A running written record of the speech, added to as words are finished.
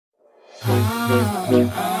Ain't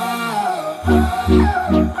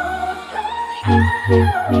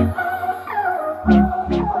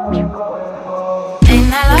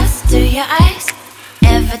I lost to your eyes,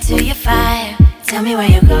 ever to your fire? Tell me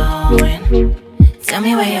where you're going, tell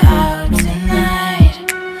me where you're out tonight.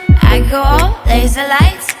 I go all laser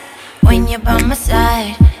lights when you're by my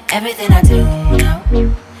side. Everything I do now,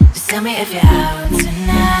 just tell me if you're out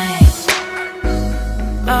tonight.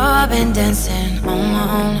 Oh, I've been dancing on my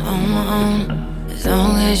own, on my own. As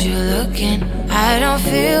long as you're looking, I don't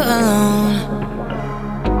feel alone.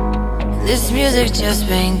 This music just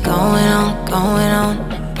been going on, going on.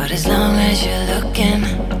 But as long as you're looking,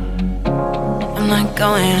 I'm not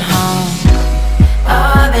going home.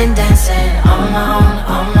 Oh, I've been dancing on my own,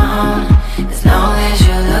 on my own. As long as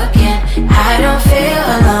you're looking, I don't feel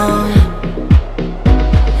alone.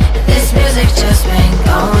 This music just been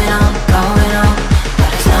going on, going on.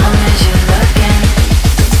 But as long as you're looking,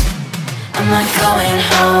 I'm not going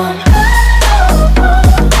home.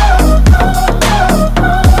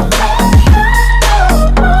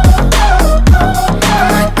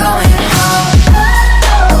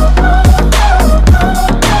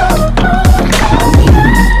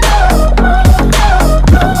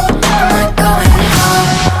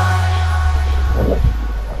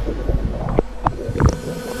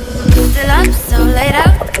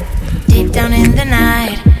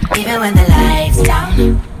 Even when the lights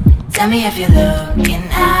down, tell me if you're looking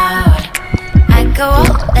out. I go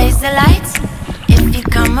all laser lights if you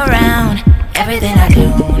come around. Everything I do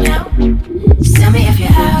now, just tell me if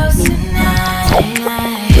you're out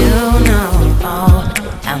tonight. You know, oh,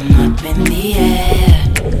 I'm up in the air,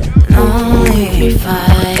 lonely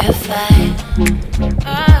firefight.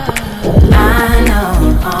 I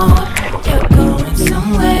know, oh, you're going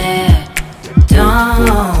somewhere.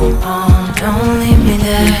 Don't leave me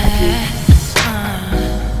there.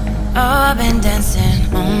 Oh, I've been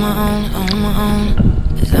dancing on my own, on my own.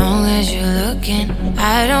 As long as you're looking,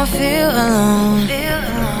 I don't feel alone.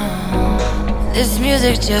 This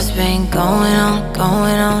music just been going on,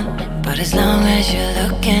 going on. But as long as you're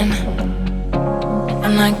looking,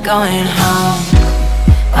 I'm not going home.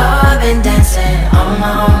 Oh, I've been dancing on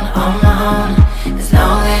my own, on my own. As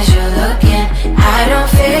long as you're looking, I don't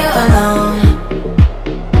feel alone.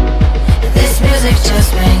 This music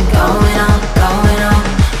just been going on, going on.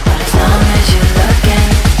 But as long as you're looking,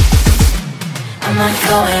 I'm not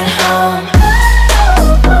going